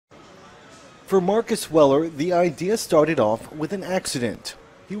For Marcus Weller, the idea started off with an accident.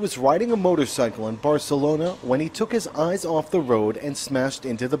 He was riding a motorcycle in Barcelona when he took his eyes off the road and smashed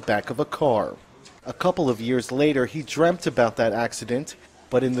into the back of a car. A couple of years later, he dreamt about that accident,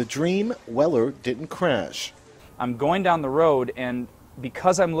 but in the dream, Weller didn't crash. I'm going down the road, and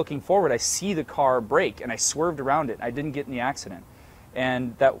because I'm looking forward, I see the car brake, and I swerved around it. I didn't get in the accident.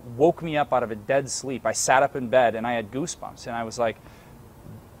 And that woke me up out of a dead sleep. I sat up in bed, and I had goosebumps, and I was like,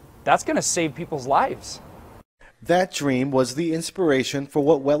 that's going to save people's lives. That dream was the inspiration for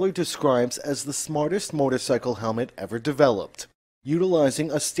what Weller describes as the smartest motorcycle helmet ever developed.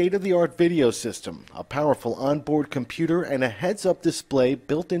 Utilizing a state-of-the-art video system, a powerful onboard computer, and a heads-up display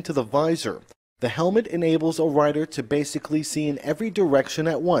built into the visor, the helmet enables a rider to basically see in every direction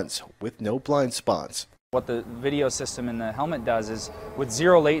at once, with no blind spots. What the video system in the helmet does is, with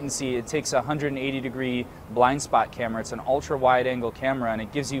zero latency, it takes a 180-degree blind spot camera. It's an ultra-wide-angle camera, and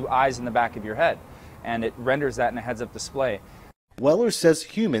it gives you eyes in the back of your head, and it renders that in a heads-up display. Weller says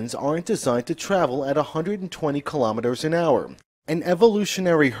humans aren't designed to travel at 120 kilometers an hour, an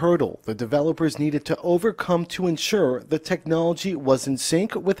evolutionary hurdle the developers needed to overcome to ensure the technology was in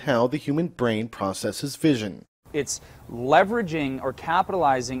sync with how the human brain processes vision. It's leveraging or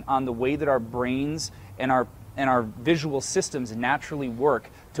capitalizing on the way that our brains and our visual systems naturally work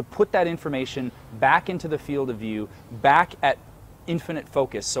to put that information back into the field of view, back at infinite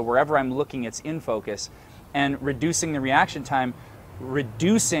focus. So wherever I'm looking, it's in focus, and reducing the reaction time,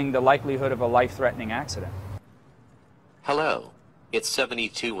 reducing the likelihood of a life-threatening accident. Hello. It's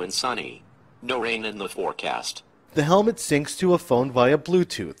 72 and sunny. No rain in the forecast. The helmet syncs to a phone via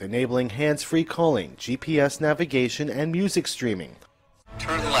Bluetooth, enabling hands-free calling, GPS navigation, and music streaming.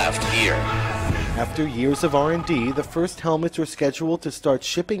 Turn left here. After years of R&D, the first helmets are scheduled to start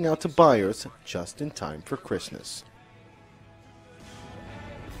shipping out to buyers just in time for Christmas.